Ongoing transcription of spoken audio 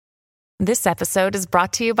This episode is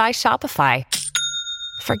brought to you by Shopify.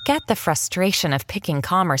 Forget the frustration of picking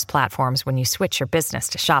commerce platforms when you switch your business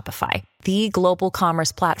to Shopify, the global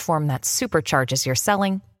commerce platform that supercharges your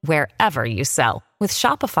selling wherever you sell. With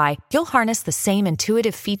Shopify, you'll harness the same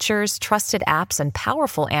intuitive features, trusted apps, and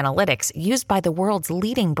powerful analytics used by the world's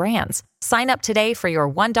leading brands. Sign up today for your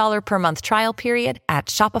 $1 per month trial period at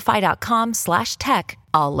shopify.com/tech,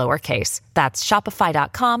 all lowercase. That's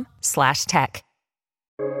shopify.com/tech.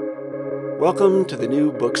 Welcome to the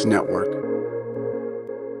New Books Network.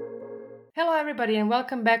 Hello, everybody, and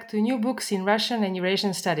welcome back to New Books in Russian and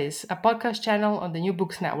Eurasian Studies, a podcast channel on the New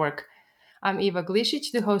Books Network. I'm Eva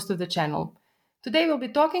Glisic, the host of the channel. Today, we'll be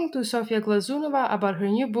talking to Sofia Glazunova about her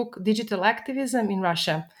new book, Digital Activism in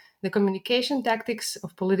Russia, The Communication Tactics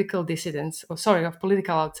of Political Dissidents, of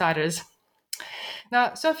Political Outsiders.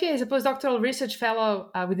 Now, Sofia is a postdoctoral research fellow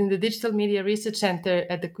within the Digital Media Research Centre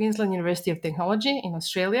at the Queensland University of Technology in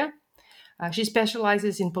Australia. She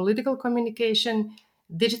specializes in political communication,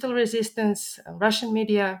 digital resistance, Russian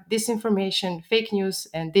media, disinformation, fake news,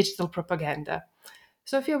 and digital propaganda.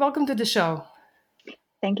 Sofia, welcome to the show.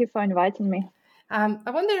 Thank you for inviting me. I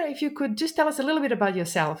wonder if you could just tell us a little bit about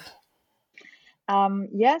yourself.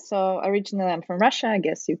 So originally I'm from Russia. I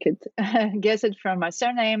guess you could guess it from my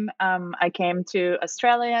surname. I came to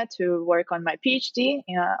Australia to work on my PhD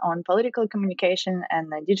on political communication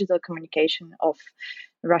and digital communication of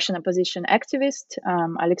Russian opposition activist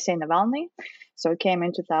Alexei Navalny. So I came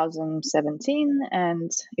in 2017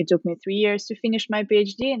 and it took me 3 years to finish my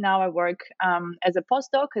PhD. And now I work as a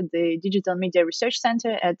postdoc at the Digital Media Research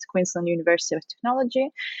Centre at Queensland University of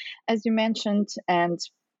Technology, as you mentioned. And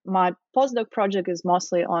my postdoc project is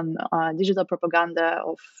mostly on digital propaganda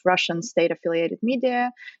of Russian state-affiliated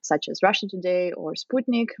media, such as Russia Today or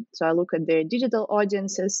Sputnik. So I look at their digital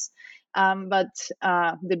audiences. But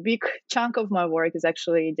the big chunk of my work is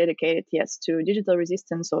actually dedicated, to digital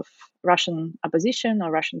resistance of Russian opposition or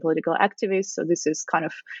Russian political activists. So this is kind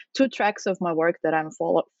of two tracks of my work that I'm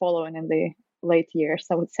following in the late years,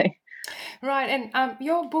 I would say. Right, and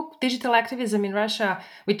your book, Digital Activism in Russia,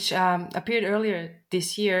 which appeared earlier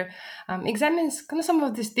this year, examines kind of some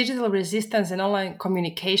of this digital resistance and online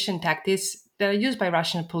communication tactics that are used by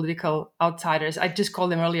Russian political outsiders. I just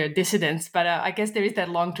called them earlier dissidents, but I guess there is that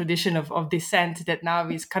long tradition of dissent that now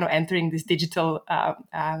is kind of entering this digital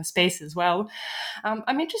space as well.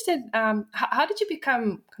 I'm interested, how did you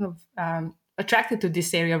become kind of attracted to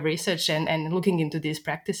this area of research and looking into these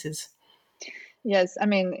practices? Yes, I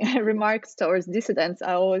mean, remarks towards dissidents,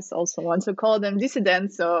 I always also want to call them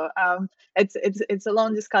dissidents. So it's a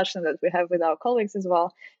long discussion that we have with our colleagues as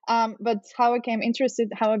well. But how I become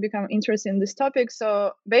interested in this topic.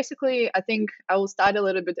 So basically, I think I will start a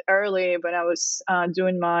little bit early when I was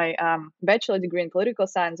doing my bachelor degree in political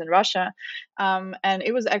science in Russia. And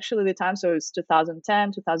it was actually the time, so it was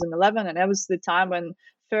 2010, 2011, and that was the time when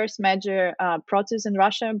first major protests in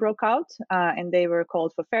Russia broke out, and they were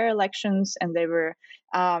called for fair elections, and they were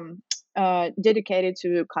dedicated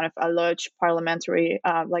to kind of a large parliamentary,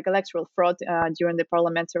 electoral fraud during the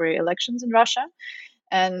parliamentary elections in Russia.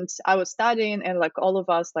 And I was studying, and like all of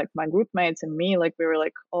us, like my group mates and me, like we were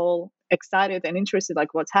like all excited and interested,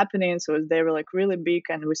 like what's happening. So they were like really big,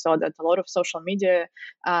 and we saw that a lot of social media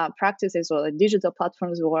practices or like digital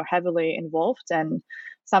platforms were heavily involved, and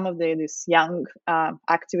some of these young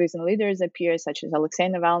activists and leaders appear, such as Alexei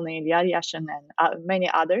Navalny, Ilya Yashin, and many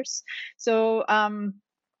others. So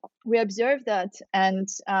we observed that, and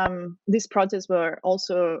these protests were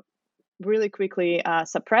also really quickly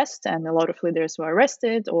suppressed, and a lot of leaders were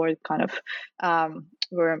arrested or kind of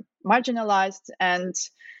were marginalized. And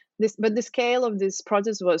the scale of this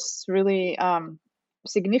protest was really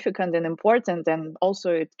significant and important, and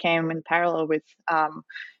also it came in parallel with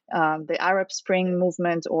the Arab Spring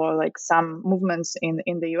movement or like some movements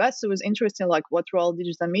in the US. So it was interesting, like what role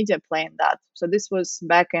digital media play in that. So this was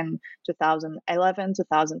back in 2011,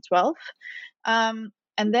 2012.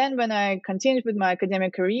 And then when I continued with my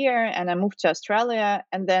academic career and I moved to Australia,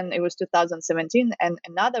 and then it was 2017, and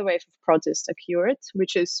another wave of protests occurred,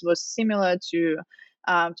 which was similar to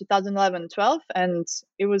 2011-12, and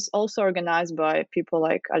it was also organized by people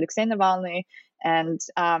like Alexei Navalny, and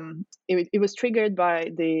it was triggered by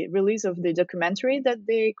the release of the documentary that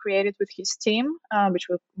they created with his team,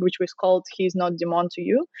 which was called "He's Not Demon to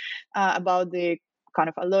You," about the kind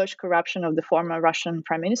of alleged corruption of the former Russian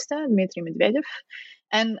Prime Minister Dmitry Medvedev.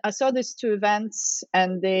 And I saw these two events,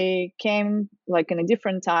 and they came like in a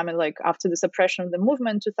different time, and like after the suppression of the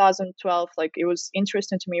movement, 2012. Like it was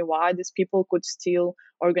interesting to me why these people could still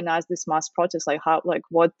organize this mass protest, like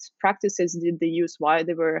what practices did they use, why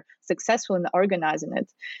they were successful in organizing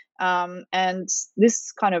it, and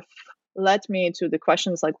this kind of led me to the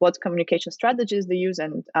questions like what communication strategies they use.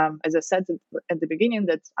 And as I said at the beginning,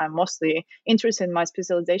 that I'm mostly interested in, my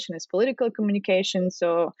specialization is political communication.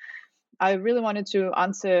 So I really wanted to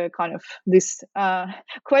answer kind of these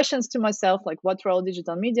questions to myself, like what role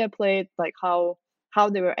digital media played, like how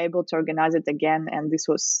they were able to organize it again. And this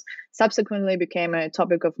was subsequently became a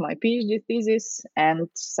topic of my PhD thesis and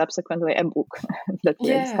subsequently a book that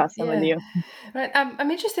we are discussing with you. Right. I'm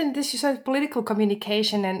interested in this. You said political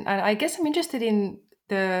communication, and I guess I'm interested in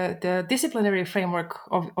the disciplinary framework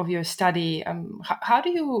of your study. How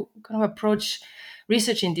do you kind of approach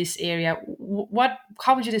research in this area?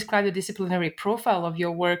 How would you describe the disciplinary profile of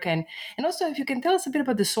your work, and also if you can tell us a bit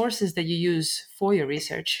about the sources that you use for your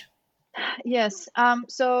research? Yes.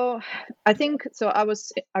 So I think so. I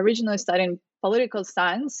was originally studying political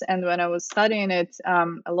science, and when I was studying it,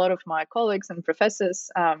 a lot of my colleagues and professors,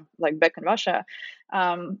 like back in Russia,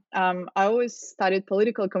 I always studied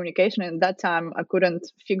political communication. And at that time, I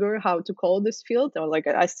couldn't figure how to call this field, or like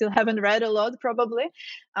I still haven't read a lot, probably.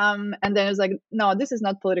 And then it was like, no, this is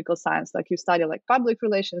not political science. Like you study like public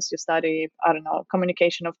relations, you study, I don't know,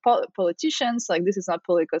 communication of politicians. Like this is not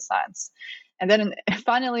political science. And then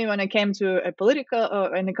finally, when I came to a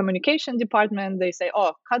political in the communication department, they say,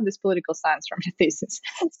 "Oh, cut this political science from your thesis."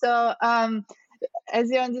 So,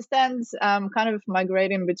 as you understand, kind of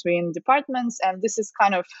migrating between departments, and this is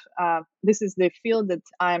kind of this is the field that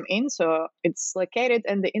I'm in. So it's located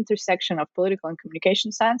in the intersection of political and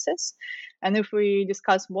communication sciences. And if we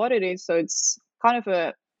discuss what it is, so it's kind of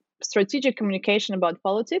a strategic communication about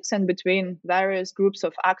politics and between various groups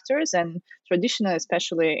of actors, and traditionally,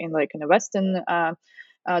 especially in like in a Western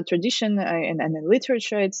tradition and in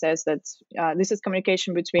literature, it says that this is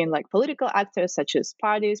communication between like political actors such as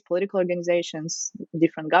parties, political organizations,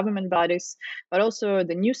 different government bodies, but also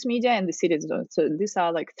the news media and the citizens. So these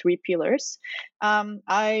are like three pillars.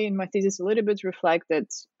 I, in my thesis, a little bit reflect that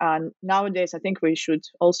nowadays I think we should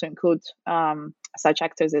also include such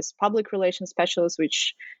actors as public relations specialists,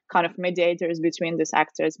 which kind of mediators between these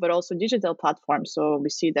actors, but also digital platforms. So we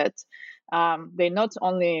see that they're not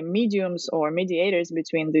only mediums or mediators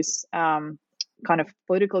between these kind of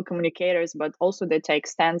political communicators, but also they take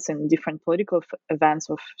stands in different political events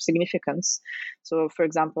of significance. So, for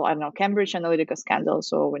example, I don't know, Cambridge Analytica scandal.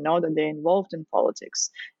 So we know that they're involved in politics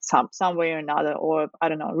some way or another, or I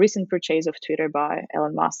don't know, recent purchase of Twitter by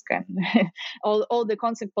Elon Musk and all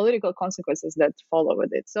the political consequences that follow with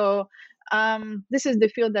it. So this is the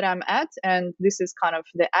field that I'm at, and this is kind of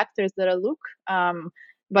the actors that I look.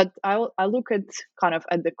 But I look at kind of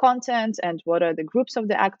at the content and what are the groups of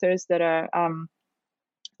the actors that are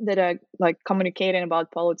like communicating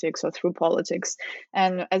about politics or through politics.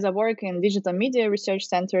 And as I work in Digital Media Research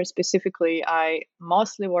Center specifically, I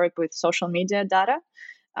mostly work with social media data.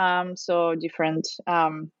 So different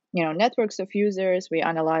networks of users. We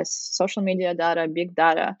analyze social media data, big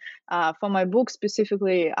data. For my book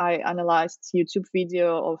specifically, I analyzed YouTube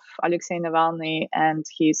video of Alexei Navalny and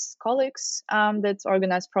his colleagues that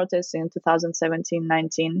organized protests in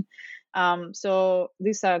 2017-19. So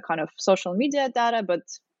these are kind of social media data, but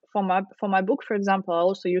for my book, for example, I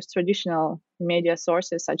also use traditional media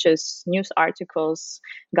sources such as news articles,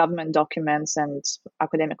 government documents, and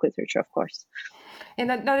academic literature, of course. And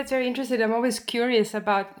now that's very interesting. I'm always curious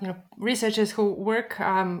about researchers who work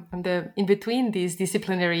in between these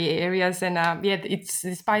disciplinary areas, and it's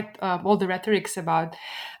despite all the rhetorics about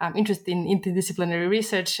interest in interdisciplinary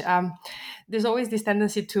research. There's always this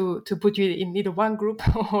tendency to put you in either one group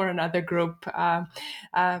or another group.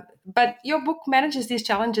 But your book manages these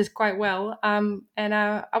challenges quite well. And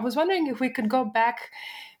I was wondering if we could go back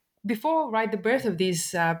before the birth of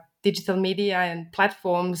these digital media and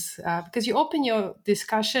platforms, because you open your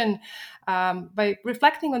discussion by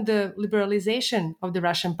reflecting on the liberalization of the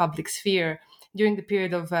Russian public sphere during the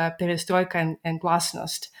period of perestroika and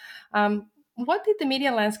glasnost. What did the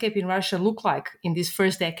media landscape in Russia look like in this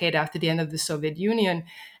first decade after the end of the Soviet Union?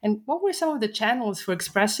 And what were some of the channels for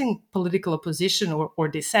expressing political opposition or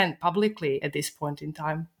dissent publicly at this point in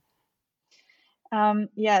time?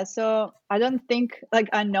 So I don't think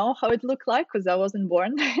I know how it looked like because I wasn't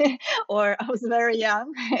born or I was very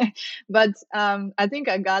young. But I think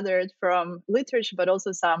I gathered from literature, but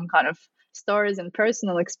also some kind of stories and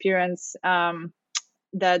personal experience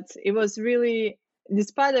that it was really,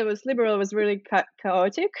 despite it was liberal, it was really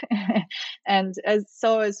chaotic. And as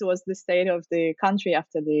was the state of the country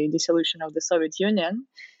after the dissolution of the Soviet Union.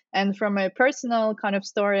 And from a personal kind of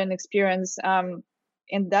story and experience,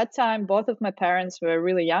 in that time, both of my parents were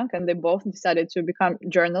really young, and they both decided to become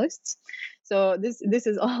journalists. So this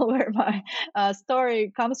is all where my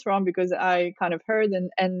story comes from, because I kind of heard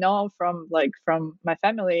and know from my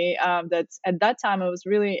family that at that time it was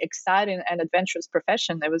really exciting and adventurous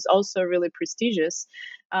profession. It was also really prestigious.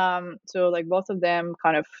 So like both of them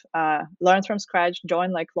kind of learned from scratch,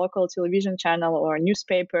 joined like local television channel or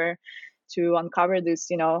newspaper to uncover this,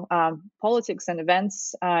 politics and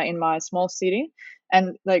events in my small city.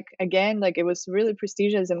 And like again, like it was really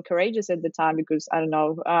prestigious and courageous at the time, because I don't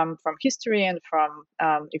know, from history and from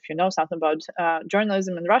if you know something about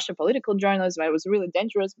journalism in Russia, political journalism, it was really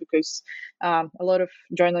dangerous, because a lot of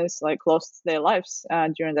journalists like lost their lives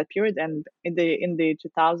during that period, and in the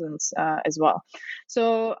 2000s as well.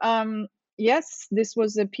 So yes, this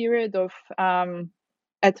was a period of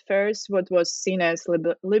at first what was seen as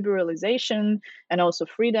liberalization and also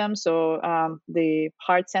freedom. So the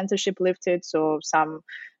hard censorship lifted. So some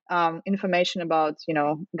information about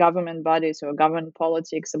government bodies or government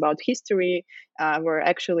politics, about history, were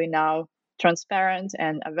actually now transparent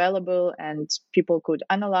and available, and people could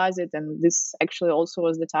analyze it. And this actually also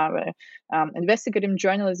was the time where investigative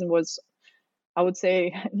journalism was, I would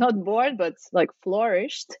say, not bored, but like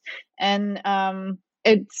flourished. And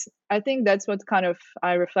I think that's what kind of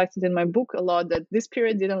I reflected in my book a lot, that this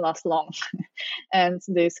period didn't last long. And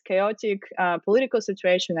this chaotic political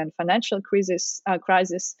situation and financial crisis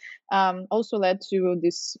also led to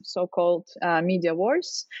this so-called media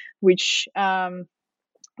wars, which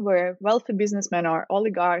where wealthy businessmen or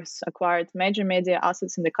oligarchs acquired major media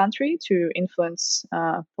assets in the country to influence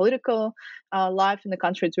political life in the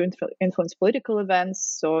country, to influence political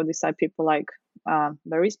events. So these are people like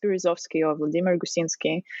Boris Berezovsky or Vladimir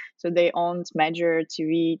Gusinsky. So they owned major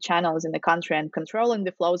TV channels in the country and controlling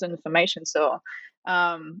the flows of information. So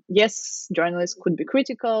yes, journalists could be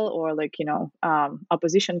critical, or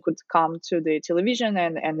opposition could come to the television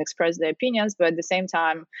and express their opinions, but at the same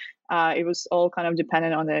time, it was all kind of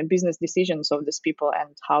dependent on the business decisions of these people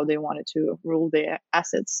and how they wanted to rule their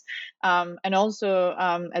assets. And also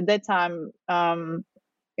at that time,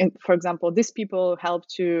 for example, these people helped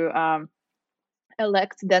to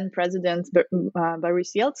elect then President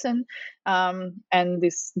Boris Yeltsin, and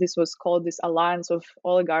this was called this alliance of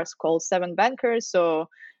oligarchs called Seven Bankers. So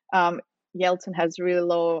Yeltsin has really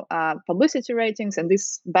low publicity ratings, and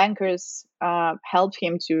these bankers helped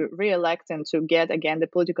him to re-elect and to get again the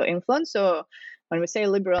political influence. So when we say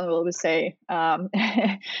liberal, we always say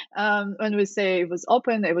when we say it was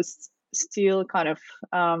open, it was still kind of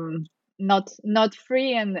not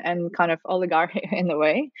free and kind of oligarchy in a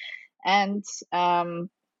way. And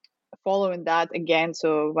following that again,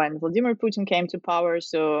 so when Vladimir Putin came to power,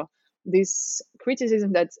 so this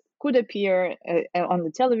criticism that could appear on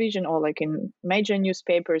the television or like in major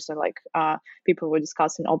newspapers, and like people were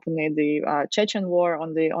discussing openly the Chechen war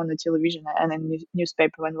on the television and in the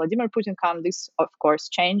newspaper. When Vladimir Putin came, this of course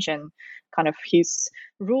changed, and kind of his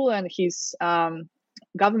rule and his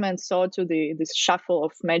government saw to this shuffle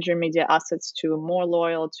of major media assets to more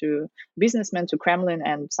loyal to businessmen, to Kremlin,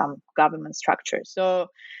 and some government structures. So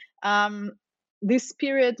this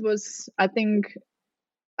period was, I think,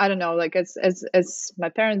 I don't know, like as my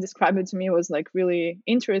parents described it to me, was like really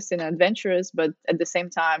interesting and adventurous, but at the same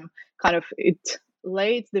time, kind of it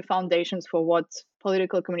laid the foundations for what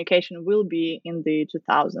political communication will be in the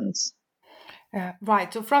 2000s.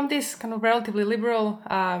 Right. So from this kind of relatively liberal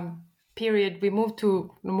period, we move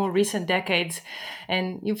to more recent decades,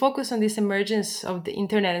 and you focus on this emergence of the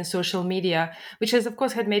internet and social media, which has, of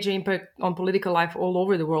course, had major impact on political life all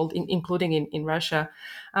over the world, including in Russia.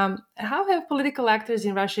 How have political actors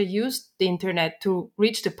in Russia used the internet to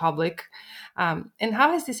reach the public? And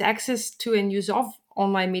how has this access to and use of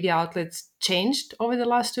online media outlets changed over the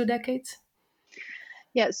last 2 decades?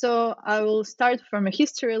 Yeah, so I will start from a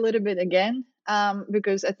history a little bit again,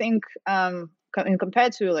 because I think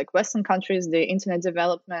compared to like Western countries, the internet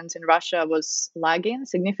development in Russia was lagging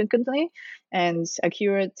significantly and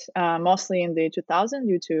occurred mostly in the 2000s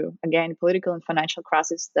due to, again, political and financial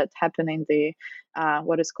crisis that happened in the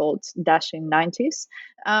what is called dashing 90s.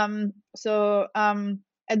 So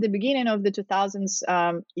at the beginning of the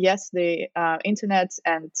 2000s, yes, the internet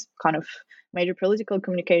and kind of major political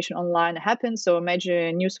communication online happened. So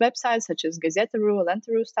major news websites such as Gazeta.ru,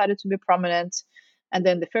 Lenta.ru started to be prominent. And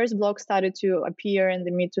then the first blog started to appear in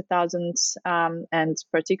the mid 2000s, and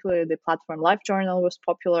particularly the platform LiveJournal was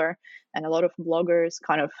popular, and a lot of bloggers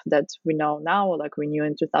kind of that we know now, like we knew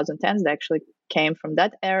in 2010s, they actually came from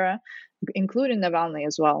that era, including Navalny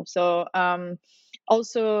as well. So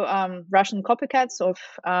also Russian copycats of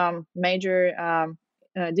major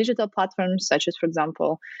digital platforms such as, for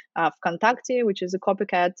example, Vkontakte, which is a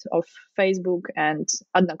copycat of Facebook, and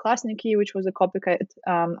Odnoklassniki, which was a copycat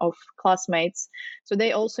of Classmates. So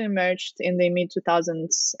they also emerged in the mid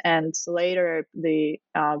 2000s, and later the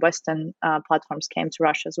Western platforms came to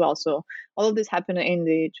Russia as well. So all of this happened in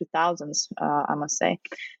the 2000s, I must say.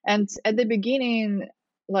 And at the beginning,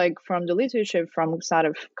 like from the literature, from sort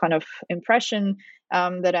of kind of impression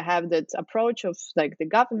that I have, that approach of like the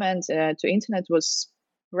government to internet was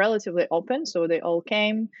relatively open. So they all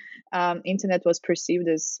came. Internet was perceived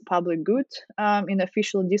as public good in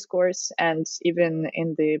official discourse, and even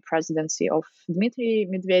in the presidency of Dmitry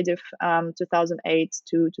Medvedev, 2008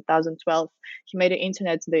 to 2012, he made the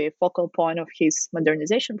internet the focal point of his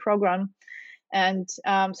modernization program. And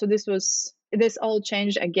so this all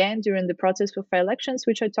changed again during the protests for fair elections,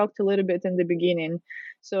 which I talked a little bit in the beginning.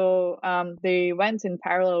 So they went in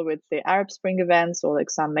parallel with the Arab Spring events, or like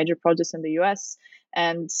some major protests in the US,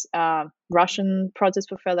 and Russian protests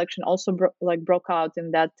for fair election also broke out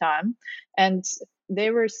in that time. And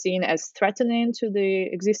they were seen as threatening to the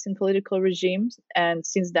existing political regimes. And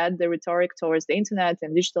since that, the rhetoric towards the internet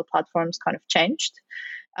and digital platforms kind of changed.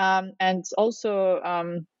 And also,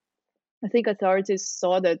 I think authorities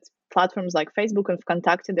saw that platforms like Facebook and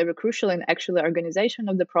Vkontakte, they were crucial in actually organization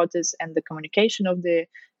of the protests and the communication of the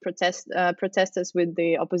protesters with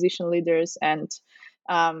the opposition leaders, and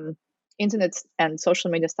internet and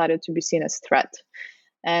social media started to be seen as threat.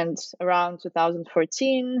 And around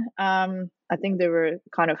 2014, I think there were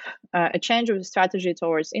kind of a change of the strategy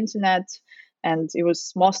towards internet, and it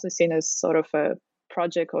was mostly seen as sort of a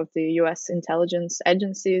project of the US intelligence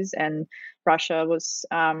agencies, and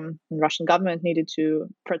Russian government needed to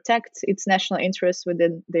protect its national interests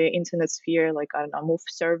within the internet sphere, like, I don't know, move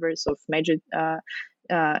servers of major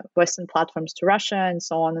Western platforms to Russia and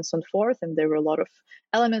so on and so forth. And there were a lot of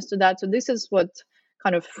elements to that. So this is what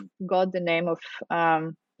kind of got the name of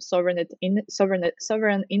sovereign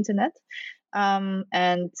internet.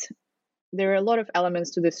 And there are a lot of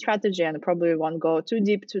elements to this strategy, and I probably won't go too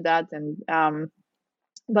deep to that. And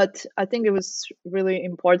but I think it was really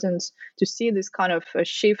important to see this kind of a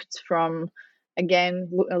shift from, again,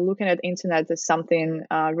 looking at internet as something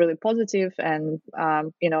really positive and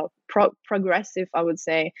progressive, I would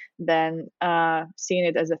say, than seeing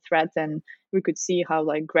it as a threat. And we could see how,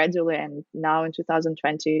 like, gradually, and now in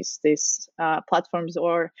 2020s, these platforms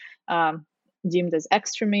are deemed as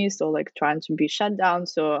extremist or like trying to be shut down.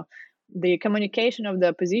 So the communication of the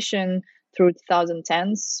opposition through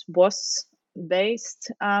 2010s was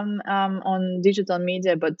based on digital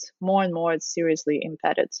media, but more and more it's seriously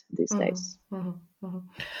impeded these days.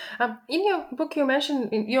 In your book, you mentioned,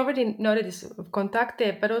 you already noted this of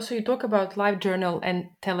Vkontakte, but also you talk about LiveJournal and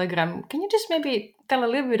Telegram. Can you just maybe tell a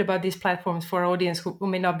little bit about these platforms for our audience who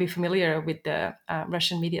may not be familiar with the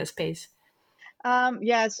Russian media space?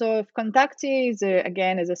 So Vkontakte is,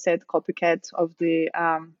 again, as I said, copycat of the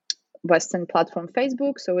Western platform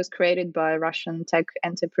Facebook. So it was created by Russian tech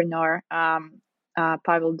entrepreneur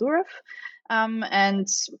Pavel Durov. And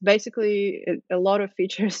basically a lot of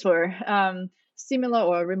features were similar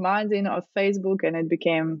or reminding of Facebook, and it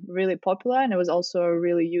became really popular. And it was also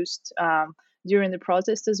really used during the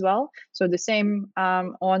protest as well. So the same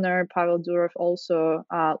owner, Pavel Durov, also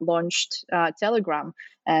launched Telegram.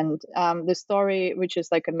 And the story, which is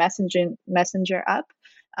like a messenger app,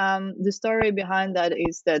 the story behind that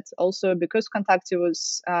is that also because Vkontakte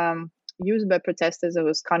was used by protesters, it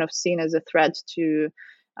was kind of seen as a threat to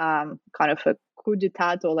kind of a coup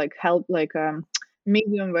d'etat, or like help, like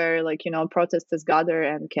medium where, like, protesters gather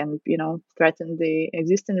and can, threaten the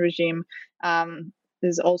existing regime.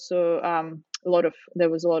 There's also there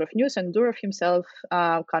was a lot of news, and Durov himself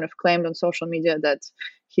kind of claimed on social media that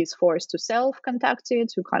he's forced to sell Vkontakte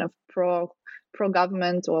to kind of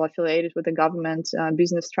pro-government or affiliated with the government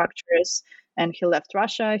business structures. And he left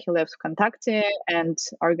Russia, he left Vkontakte, and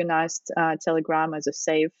organized Telegram as a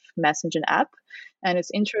safe messaging app. And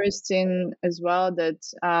it's interesting as well that,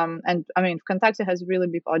 and I mean, Vkontakte has a really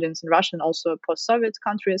big audience in Russia and also post-Soviet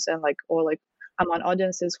countries, and among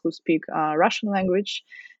audiences who speak Russian language.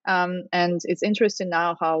 And it's interesting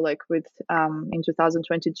now how, like, with in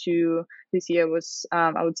 2022, this year was,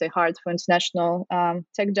 I would say, hard for international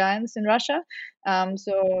tech giants in Russia.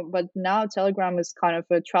 But now Telegram is kind of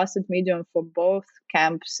a trusted medium for both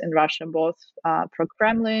camps in Russia, both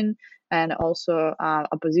pro-Kremlin and also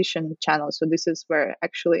opposition channels. So this is where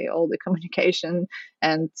actually all the communication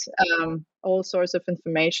and all sorts of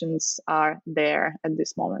informations are there at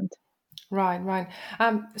this moment. Right.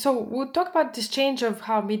 So we'll talk about this change of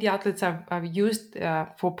how media outlets are used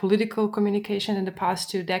for political communication in the past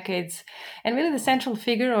 2 decades, and really the central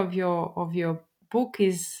figure of your book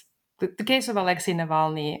is the case of Alexei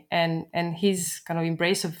Navalny and his kind of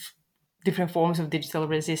embrace of different forms of digital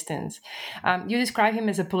resistance. You describe him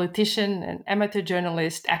as a politician, an amateur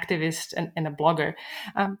journalist, activist, and a blogger.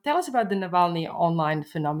 Tell us about the Navalny online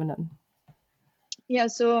phenomenon. Yeah,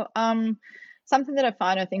 so something that I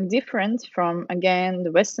find, I think, different from, again,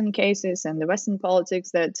 the Western cases and the Western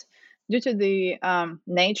politics, that due to the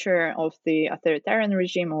nature of the authoritarian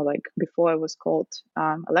regime, or like before it was called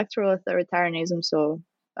electoral authoritarianism, so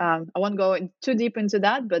I won't go too deep into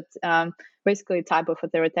that, but basically a type of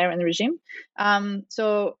authoritarian regime.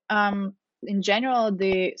 In general,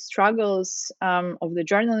 the struggles of the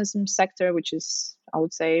journalism sector, which is, I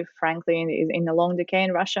would say, frankly, in a long decay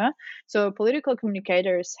in Russia. So political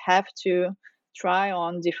communicators have to try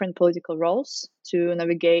on different political roles to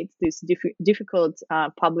navigate this difficult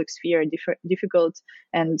public sphere, difficult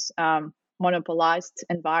and monopolized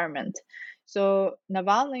environment. So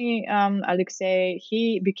Navalny, Alexei,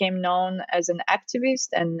 he became known as an activist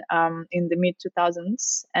and in the mid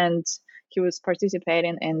 2000s, and he was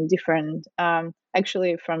participating in different,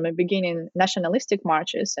 actually from the beginning, nationalistic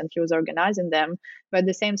marches, and he was organizing them. But at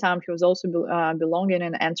the same time, he was also belonging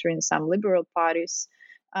and entering some liberal parties.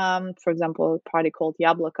 For example, a party called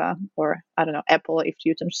Yabloko, or I don't know, Apple, if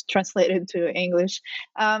you translate it to English.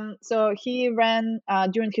 So he ran,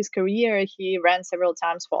 during his career, he ran several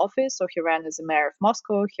times for office. So he ran as a mayor of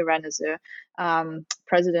Moscow, he ran as a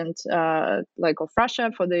president of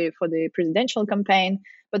Russia for the presidential campaign,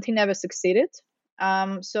 but he never succeeded.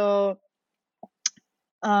 Among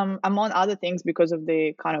other things, because of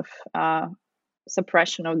the kind of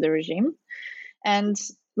suppression of the regime. And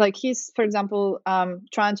like he's, for example,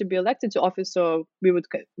 trying to be elected to office, so we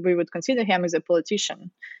would consider him as a politician.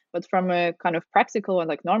 But from a kind of practical and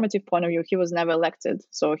like normative point of view, he was never elected.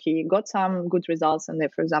 So he got some good results in the,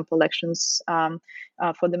 for example, elections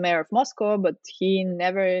for the mayor of Moscow, but he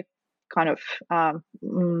never kind of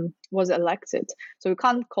was elected. So we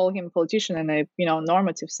can't call him a politician in a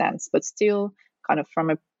normative sense, but still kind of from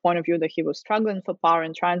a point of view that he was struggling for power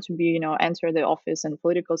and trying to be enter the office and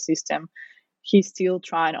political system, he's still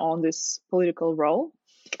trying on this political role.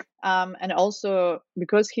 And also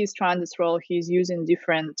because he's trying this role, he's using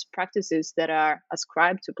different practices that are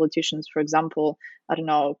ascribed to politicians. For example, I don't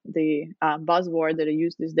know, the buzzword that I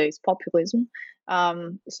use these days, populism.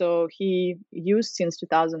 So he used since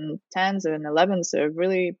 2010s and 11s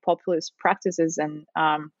really populist practices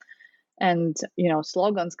and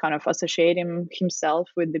slogans kind of associating himself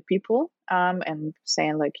with the people and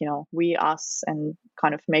saying like we, us, and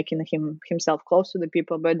kind of making himself close to the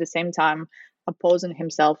people, but at the same time opposing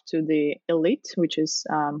himself to the elite, which is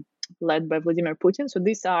led by Vladimir Putin. So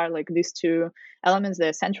these are like these two elements that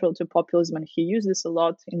are central to populism, and he used this a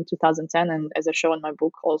lot in 2010, and as I show in my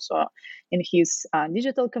book, also in his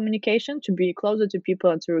digital communication, to be closer to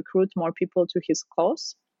people and to recruit more people to his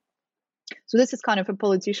cause. So this is kind of a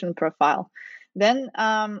politician profile. Then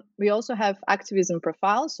we also have activism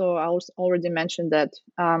profile. So I already mentioned that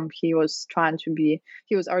he was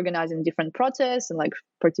organizing different protests and like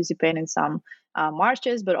participating in some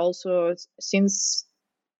marches, but also since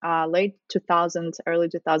late 2000s, early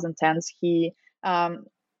 2010s, he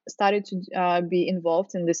started to be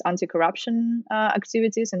involved in this anti-corruption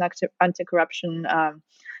activities and anti-corruption.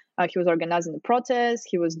 He was organizing the protests,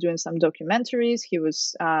 he was doing some documentaries, he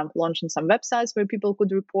was launching some websites where people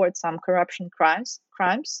could report some corruption crimes.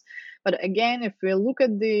 But again, if we look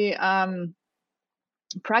at the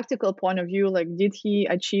practical point of view, like did he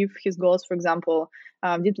achieve his goals? For example,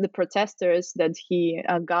 did the protesters that he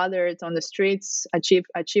gathered on the streets achieve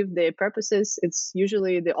their purposes? It's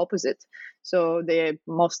usually the opposite. So they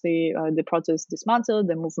mostly, the protests dismantled,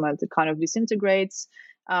 the movement kind of disintegrates.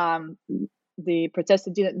 The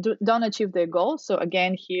protesters don't achieve their goals. So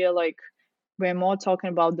again, here, like we're more talking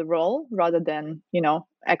about the role rather than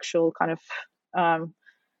actual kind of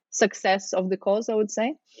success of the cause, I would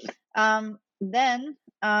say. Then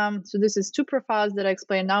so this is two profiles that I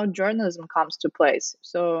explain. Now journalism comes to place.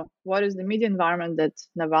 So what is the media environment that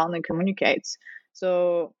Navalny communicates?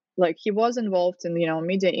 So like he was involved in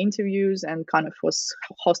media interviews and kind of was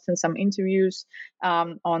hosting some interviews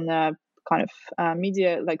on kind of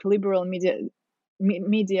media, like liberal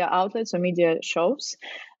media outlets or media shows.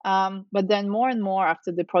 But then more and more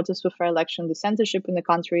after the protests for fair election, the censorship in the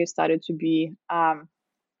country started to be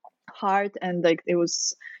hard, and like it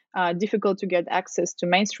was difficult to get access to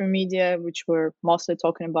mainstream media, which were mostly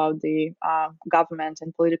talking about the government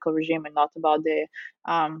and political regime and not about the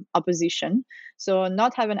opposition. So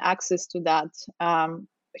not having access to that,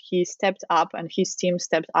 he stepped up and his team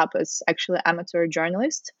stepped up as actually amateur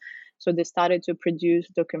journalist. So they started to produce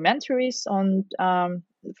documentaries on,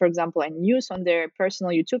 for example, and news on their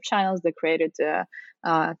personal YouTube channels. They created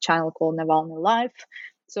a channel called Navalny Live.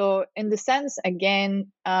 So in the sense,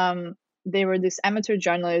 again, they were these amateur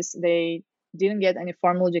journalists. They didn't get any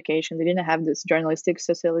formal education. They didn't have this journalistic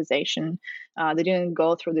socialization. They didn't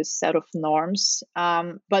go through this set of norms.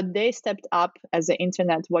 But they stepped up as the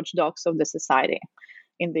internet watchdogs of the society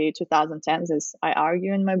in the 2010s, as I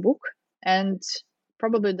argue in my book. And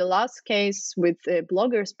probably the last case with a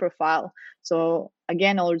blogger's profile. So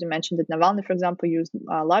again, I already mentioned that Navalny, for example, used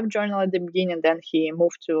LiveJournal at the beginning, and then he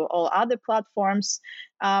moved to all other platforms.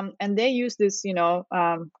 And they use this,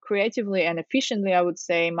 creatively and efficiently, I would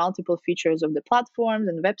say, multiple features of the platforms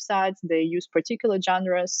and websites. They use particular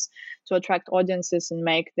genres to attract audiences and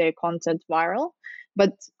make their content viral.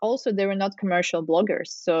 But also they were not commercial bloggers.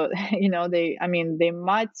 So, they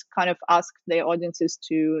might kind of ask their audiences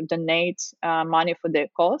to donate money for their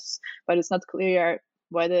cause, but it's not clear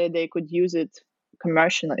whether they could use it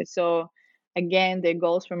commercially. So again, their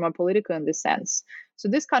goals were more political in this sense. So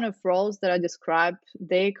these kind of roles that I described,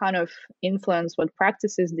 they kind of influence what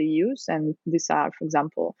practices they use. And these are, for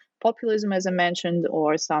example, populism, as I mentioned,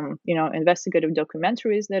 or some, investigative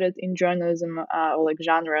documentaries that are in journalism or like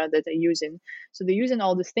genre that they're using. So they're using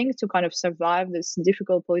all these things to kind of survive this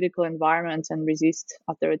difficult political environment and resist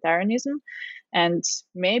authoritarianism. And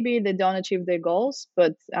maybe they don't achieve their goals,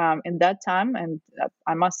 but in that time, and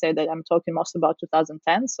I must say that I'm talking most about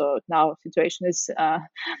 2010, so now situation is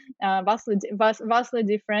vastly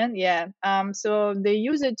different. Yeah. So they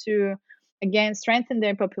use it to, again, strengthen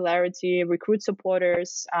their popularity, recruit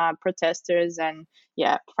supporters, protesters, and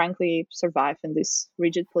frankly, survive in this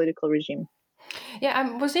rigid political regime. Yeah,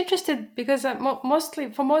 I was interested because most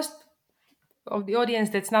of the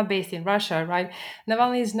audience that's not based in Russia, right?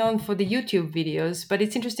 Navalny is known for the YouTube videos, but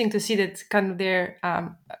it's interesting to see that kind of their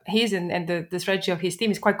his and the strategy of his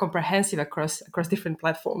team is quite comprehensive across different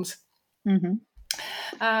platforms. Mm-hmm.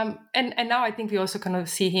 And now I think we also kind of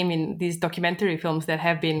see him in these documentary films that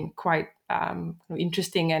have been quite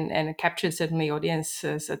interesting and captured certainly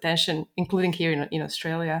audience's attention, including here in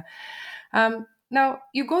Australia. Now,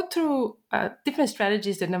 you go through different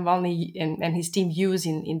strategies that Navalny and his team use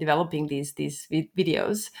in developing these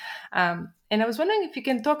videos. And I was wondering if you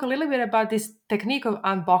can talk a little bit about this technique of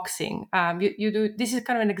unboxing. You do. This is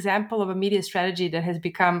kind of an example of a media strategy that has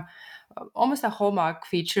become almost a hallmark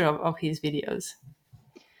feature of his videos.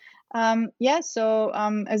 So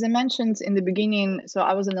as I mentioned in the beginning, so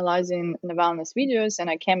I was analyzing Navalny's videos and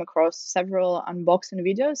I came across several unboxing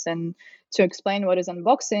videos. And to explain what is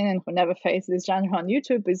unboxing, and who never faced this genre on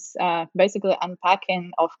YouTube, is basically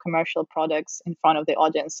unpacking of commercial products in front of the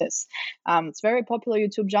audiences. It's very popular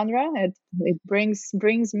YouTube genre. It brings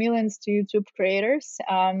millions to YouTube creators.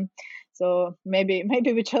 So maybe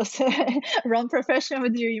we chose wrong profession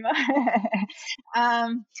with you, Ema.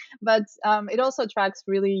 But it also attracts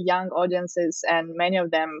really young audiences, and many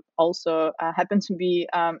of them also happen to be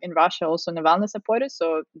in Russia, also Navalny supporters.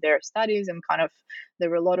 So there are studies and there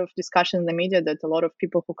were a lot of discussion in the media that a lot of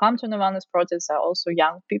people who come to Navalny's protests are also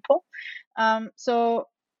young people.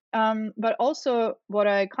 But also what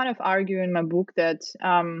I kind of argue in my book that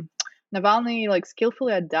Navalny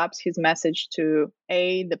skillfully adapts his message to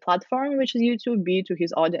A, the platform, which is YouTube, B, to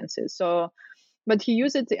his audiences. So, but he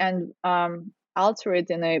uses it and alter it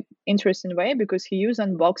in an interesting way because he used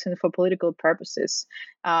unboxing for political purposes.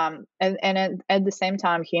 And at the same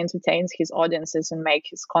time, he entertains his audiences and make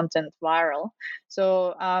his content viral.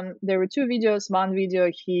 So there were two videos. One video,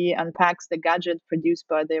 he unpacks the gadget produced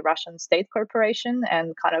by the Russian state corporation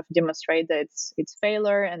and kind of demonstrate that it's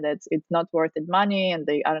failure and that it's not worth it money, and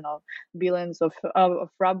the, billions of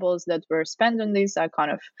rubles that were spent on this are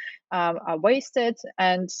kind of are wasted.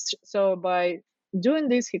 And so by doing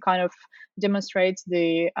this, he kind of demonstrates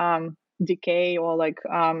the decay or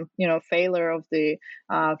failure of the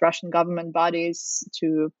Russian government bodies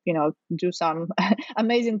to do some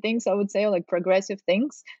amazing things, I would say, like progressive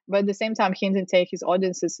things, but at the same time he entertains his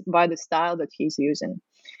audiences by the style that he's using.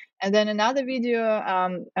 And then another video,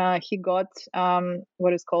 he got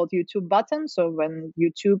what is called YouTube button. So when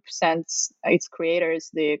YouTube sends its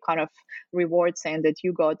creators the kind of reward saying that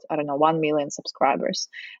you got, 1 million subscribers.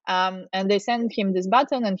 And they send him this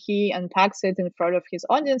button and he unpacks it in front of his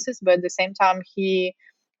audiences. But at the same time, he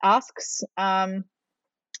asks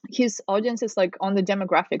his audiences on the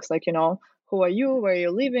demographics, who are you, where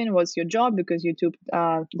you're living, what's your job, because YouTube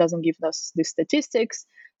doesn't give us the statistics.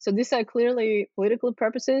 So these are clearly political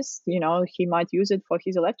purposes. He might use it for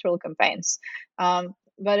his electoral campaigns.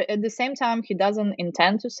 But at the same time, he doesn't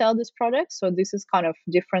intend to sell this product. So this is kind of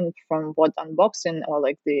different from what unboxing or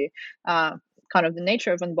the kind of the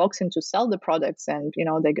nature of unboxing to sell the products, and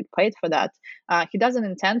they get paid for that. He doesn't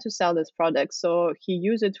intend to sell this product, so he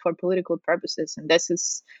used it for political purposes, and this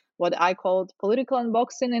is what I called political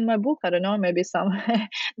unboxing in my book. I don't know, maybe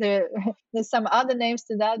there's some other names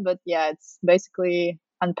to that, but yeah, it's basically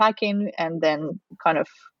unpacking and then kind of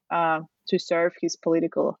to serve his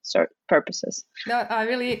political purposes. No, I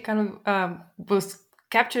really kind of was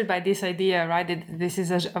captured by this idea, right? That this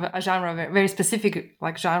is a genre, very specific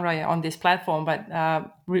like genre on this platform, but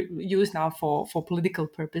used now for political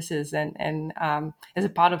purposes and as a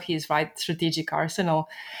part of his strategic arsenal.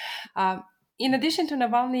 In addition to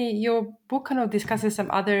Navalny, your book kind of discusses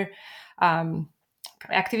some other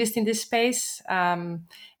activists in this space, and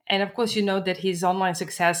of course, that his online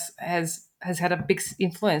success has had a big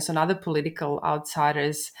influence on other political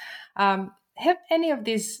outsiders. Have any of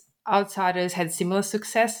these outsiders had similar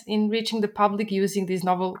success in reaching the public using these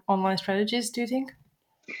novel online strategies, do you think?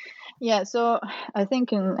 Yeah, so I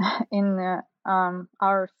think in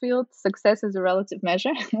our field, success is a relative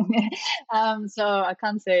measure. So I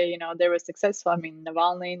can't say they were successful. I mean,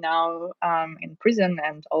 Navalny now in prison,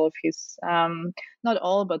 and all of his not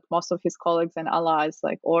all, but most of his colleagues and allies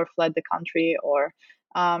or fled the country, or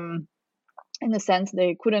in a sense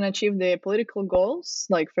they couldn't achieve their political goals,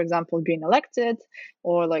 like for example being elected,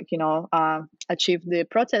 or achieve the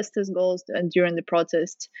protesters' goals during the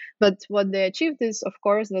protest. But what they achieved is, of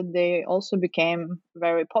course, that they also became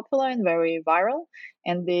very popular and very viral,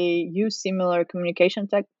 and they use similar communication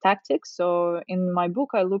tactics. So in my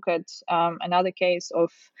book I look at another case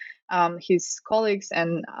of his colleagues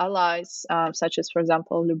and allies, such as, for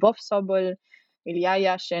example, Lyubov Sobol, Ilya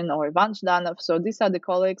Yashin, or Ivan Zhdanov. So these are the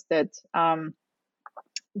colleagues that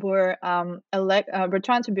were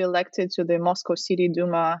trying to be elected to the Moscow City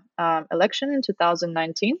Duma election in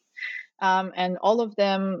 2019. And all of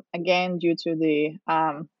them, again, due to the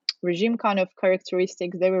regime kind of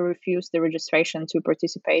characteristics, they were refused the registration to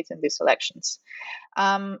participate in these elections.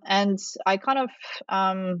 And I kind of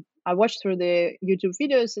I watched through the YouTube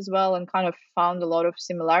videos as well and kind of found a lot of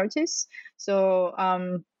similarities. So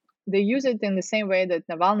they use it in the same way that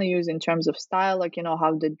Navalny used in terms of style,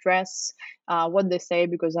 how they dress, what they say,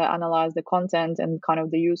 because I analyzed the content, and kind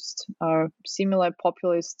of they used similar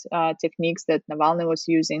populist techniques that Navalny was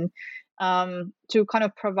using to kind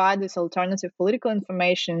of provide this alternative political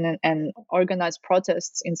information and organize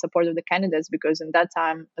protests in support of the candidates, because in that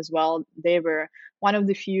time as well, they were one of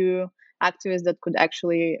the few activists that could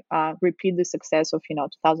actually repeat the success of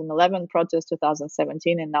 2011 protests,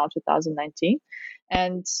 2017, and now 2019.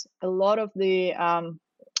 And a lot of the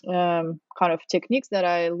kind of techniques that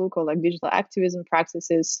I look at, like digital activism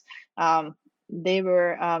practices, they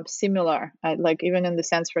were similar, even in the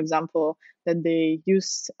sense, for example, that they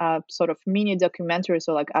used sort of mini documentaries,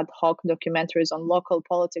 or ad hoc documentaries on local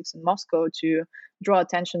politics in Moscow to draw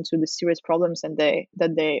attention to the serious problems, and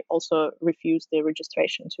they also refused the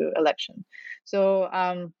registration to election. So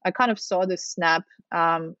I kind of saw this snap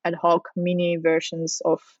ad hoc mini versions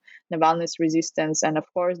of Navalny's resistance, and of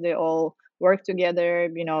course they all work together.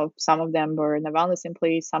 Some of them were Navalny's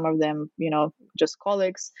employees, some of them just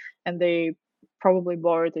colleagues, and they probably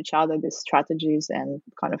borrowed each other these strategies, and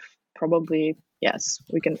kind of probably, yes,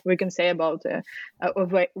 we can say about a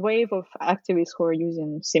wave of activists who are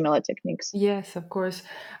using similar techniques. Yes, of course.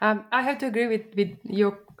 I have to agree with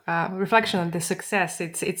your reflection on the success.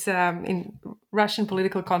 It's in Russian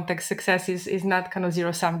political context, success is not kind of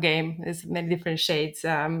zero-sum game. There's many different shades,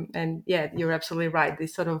 and yeah, you're absolutely right.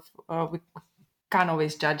 This sort of we can't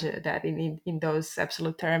always judge that in those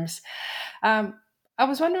absolute terms. I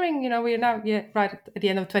was wondering, we're now right at the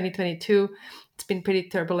end of 2022. It's been a pretty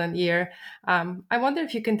turbulent year. I wonder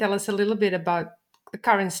if you can tell us a little bit about the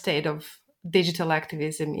current state of digital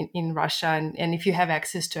activism in Russia, and if you have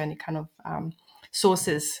access to any kind of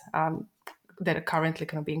sources that are currently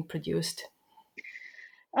kind of being produced.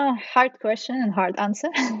 Hard question and hard answer.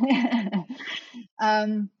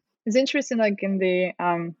 It's interesting, in the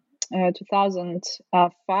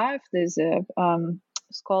 2005, there's a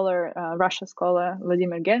scholar, Russia scholar,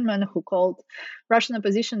 Vladimir Gelman, who called Russian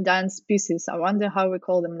opposition dying species. I wonder how we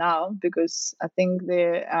call them now, because I think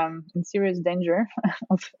they're in serious danger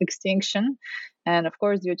of extinction. And of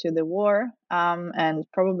course, due to the war, and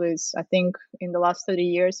probably, I think, in the last 30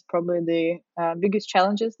 years, probably the biggest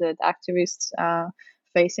challenges that activists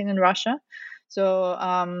facing in Russia. So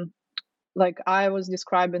I was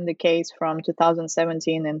describing the case from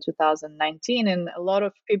 2017 and 2019, and a lot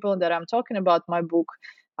of people that I'm talking about my book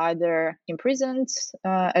either imprisoned,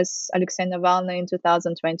 as Alexei Navalny in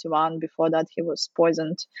 2021. Before that, he was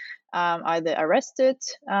poisoned. Either arrested.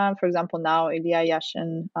 For example, now Ilya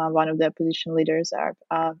Yashin, one of the opposition leaders,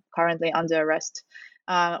 are currently under arrest.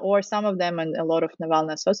 Or some of them and a lot of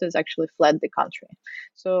Navalny associates actually fled the country.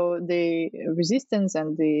 So the resistance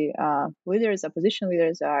and the opposition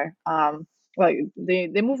leaders are,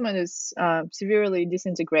 the movement is severely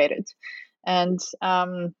disintegrated. And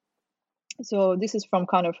so this is from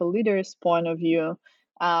kind of a leader's point of view.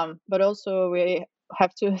 But also we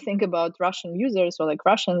have to think about Russian users, or like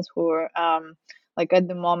Russians who are like at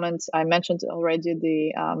the moment, I mentioned already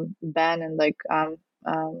the ban and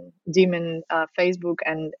demon Facebook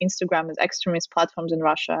and Instagram as extremist platforms in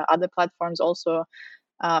Russia. Other platforms also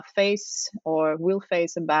face or will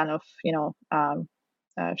face a ban of,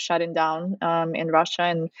 shutting down in Russia,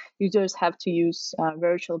 and users have to use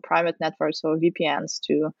virtual private networks or VPNs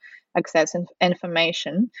to access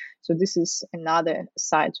information. So this is another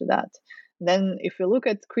side to that. Then if we look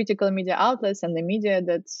at critical media outlets and the media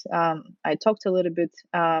that I talked a little bit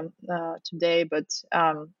today, but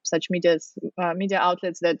such media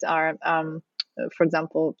outlets that are, for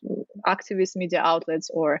example, activist media outlets,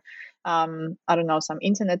 or some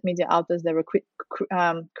internet media outlets that were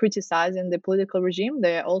criticizing the political regime,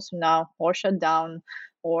 they are also now or shut down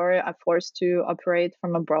or are forced to operate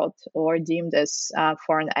from abroad or deemed as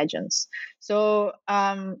foreign agents. So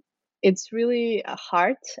it's really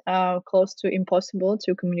hard, close to impossible,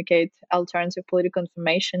 to communicate alternative political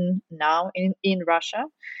information now in Russia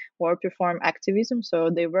or perform activism. So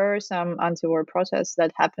there were some anti-war protests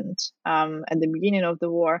that happened at the beginning of the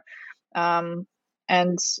war.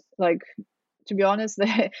 And like, to be honest,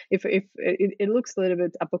 if it looks a little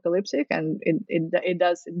bit apocalyptic, and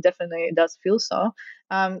it definitely does feel so.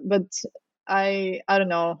 But I don't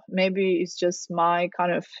know, maybe it's just my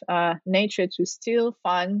kind of nature to still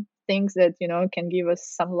find things that can give us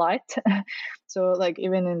some light. So like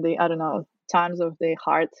even in the times of the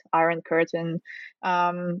hard Iron Curtain,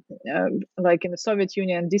 like in the Soviet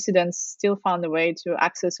Union, dissidents still found a way to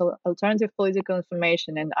access alternative political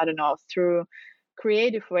information, and through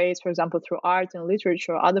creative ways, for example, through art and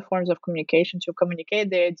literature, or other forms of communication, to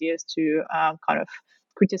communicate their ideas, to kind of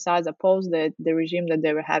criticize, oppose the regime that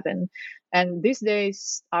they were having. And these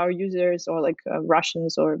days, our users, or like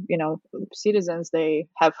Russians or citizens, they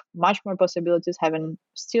have much more possibilities,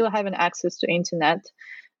 still having access to internet,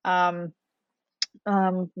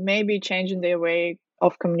 maybe changing their way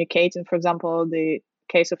of communicating. For example, the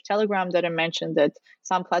case of Telegram that I mentioned, that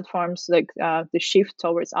some platforms, like the shift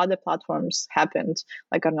towards other platforms happened,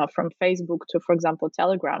 like from Facebook to, for example,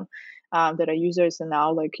 Telegram, that our users are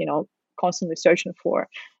now constantly searching for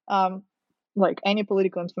like any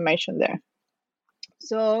political information there.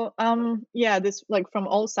 So this, like, from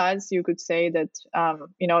all sides you could say that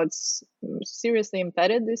it's seriously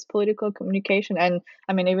impeded this political communication. And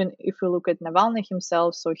I mean, even if we look at Navalny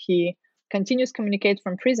himself, so he continues communicate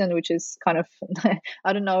from prison, which is kind of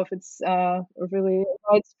I don't know if it's really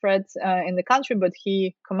widespread in the country, but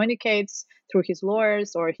he communicates through his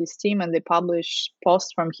lawyers or his team, and they publish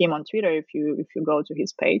posts from him on Twitter if you go to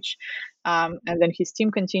his page. And then his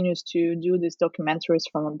team continues to do these documentaries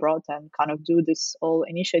from abroad and kind of do this all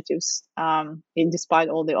initiatives despite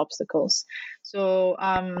all the obstacles. So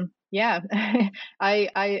I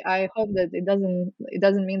hope that it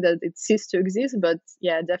doesn't mean that it ceased to exist, but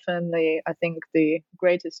yeah, definitely I think the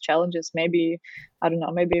greatest challenges, maybe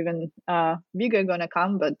even bigger gonna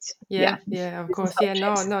come. But yeah, of course,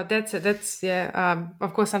 that's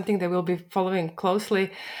of course something that we'll be following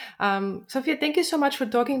closely. Sophia, thank you so much for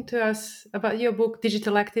talking to us about your book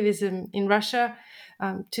Digital Activism in Russia.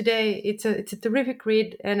 Today it's a terrific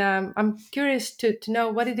read, and I'm curious to know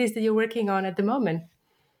what it is that you're working on at the moment.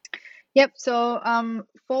 Yep. So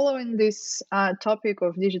following this topic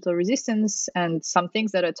of digital resistance and some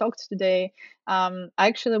things that I talked today, I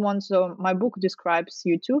actually my book describes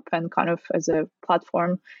YouTube and kind of as a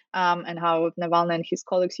platform and how Navalny and his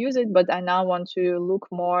colleagues use it. But I now want to look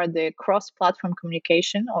more at the cross-platform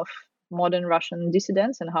communication of modern Russian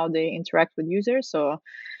dissidents and how they interact with users. So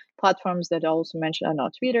platforms that I also mentioned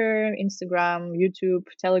are Twitter, Instagram, YouTube,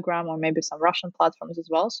 Telegram, or maybe some Russian platforms as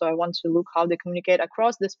well. So I want to look how they communicate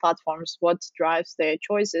across these platforms, what drives their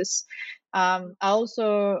choices. I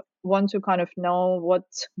also want to kind of know what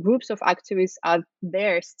groups of activists are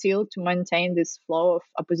there still to maintain this flow of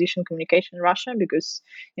opposition communication in Russia, because,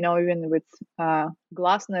 even with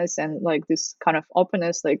glassness and like this kind of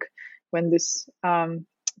openness, like when this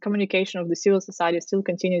communication of the civil society still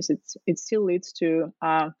continues, it still leads to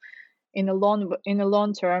in a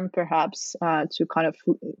long term perhaps to kind of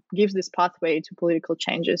give this pathway to political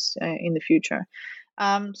changes in the future.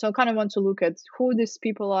 So I kind of want to look at who these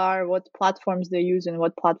people are, what platforms they use, and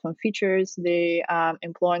what platform features they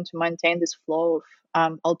employ to maintain this flow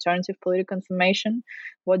of alternative political information,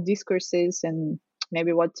 what discourses and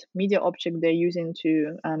maybe what media object they're using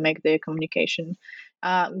to make their communication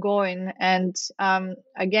going. And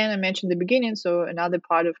again, I mentioned at the beginning, so another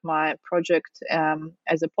part of my project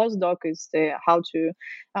as a postdoc is how to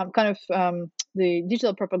the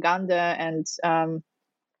digital propaganda and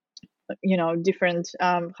different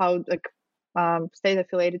how state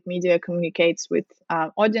affiliated media communicates with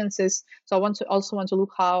audiences. So I want to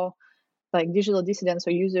look how like digital dissidents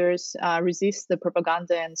or users resist the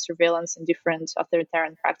propaganda and surveillance and different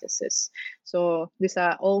authoritarian practices. So these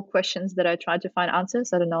are all questions that I try to find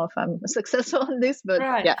answers. I don't know if I'm successful in this, but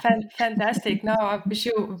right. Yeah. Fantastic. No, I wish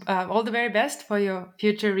you all the very best for your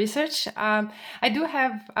future research. I do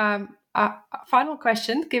have a final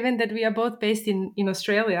question, given that we are both based in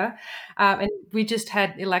Australia, and we just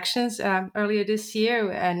had elections earlier this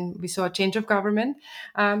year, and we saw a change of government.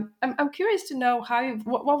 I'm curious to know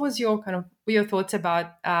what was your your thoughts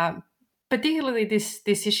about particularly this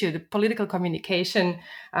issue, the political communication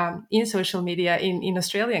in social media in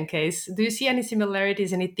Australian case. Do you see any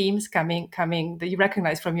similarities, any themes coming that you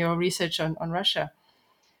recognize from your research on Russia?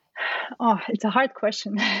 Oh, it's a hard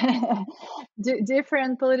question.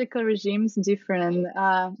 Different political regimes, different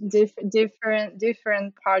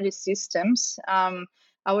party systems.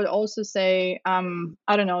 I would also say,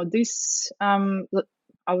 I don't know, this.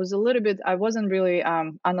 I wasn't really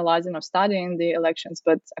analyzing or studying the elections,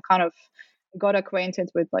 but I kind of got acquainted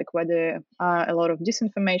with like whether a lot of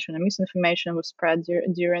disinformation and misinformation was spread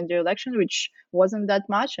during the election, which wasn't that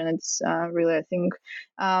much, and it's really, I think,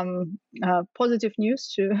 positive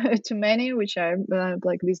news to to many, which are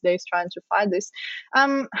like these days trying to fight this.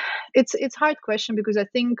 It's hard question because I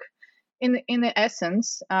think in the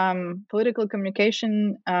essence, political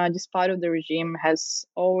communication, despite of the regime, has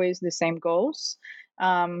always the same goals,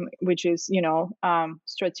 which is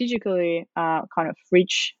strategically kind of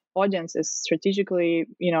reach audiences, strategically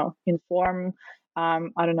inform,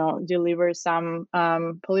 I don't know, deliver some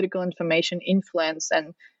political information, influence.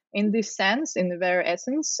 And in this sense, in the very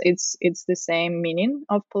essence, it's the same meaning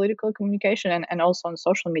of political communication, and also on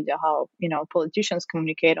social media, how politicians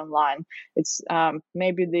communicate online. It's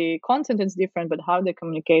maybe the content is different, but how they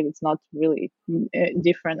communicate, it's not really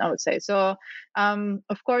different, I would say. So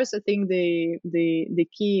of course, I think the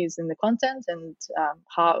key is in the content, and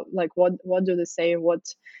how, like, what do they say, what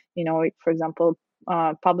for example,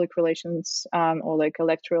 public relations or like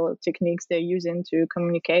electoral techniques they're using to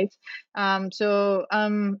communicate. So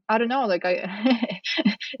I don't know, like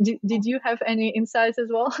did you have any insights as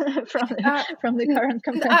well from the current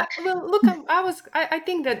campaign? Well, look, I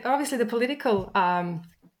think that obviously the political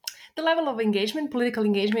the level of political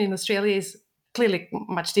engagement in Australia is clearly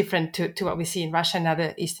much different to what we see in Russia and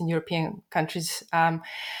other Eastern European countries.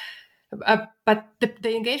 But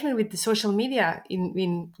the engagement with the social media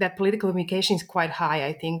in that political communication is quite high,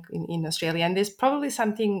 I think, in Australia. And there's probably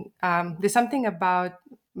something about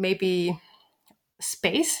maybe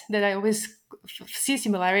space that I always see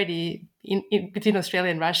similarity between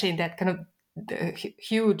Australia and Russia, in that kind of the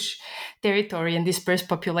huge territory and dispersed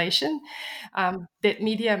population.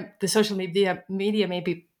 That the social media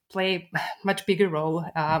maybe play much bigger role,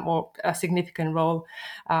 or a significant role,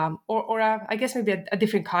 or I guess maybe a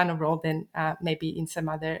different kind of role than maybe in some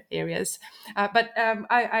other areas. But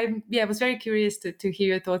I was very curious to hear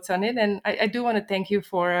your thoughts on it, and I do want to thank you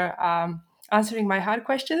for answering my hard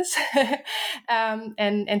questions, and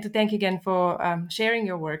to thank you again for sharing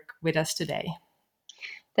your work with us today.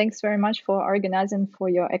 Thanks very much for organizing, for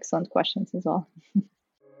your excellent questions as well.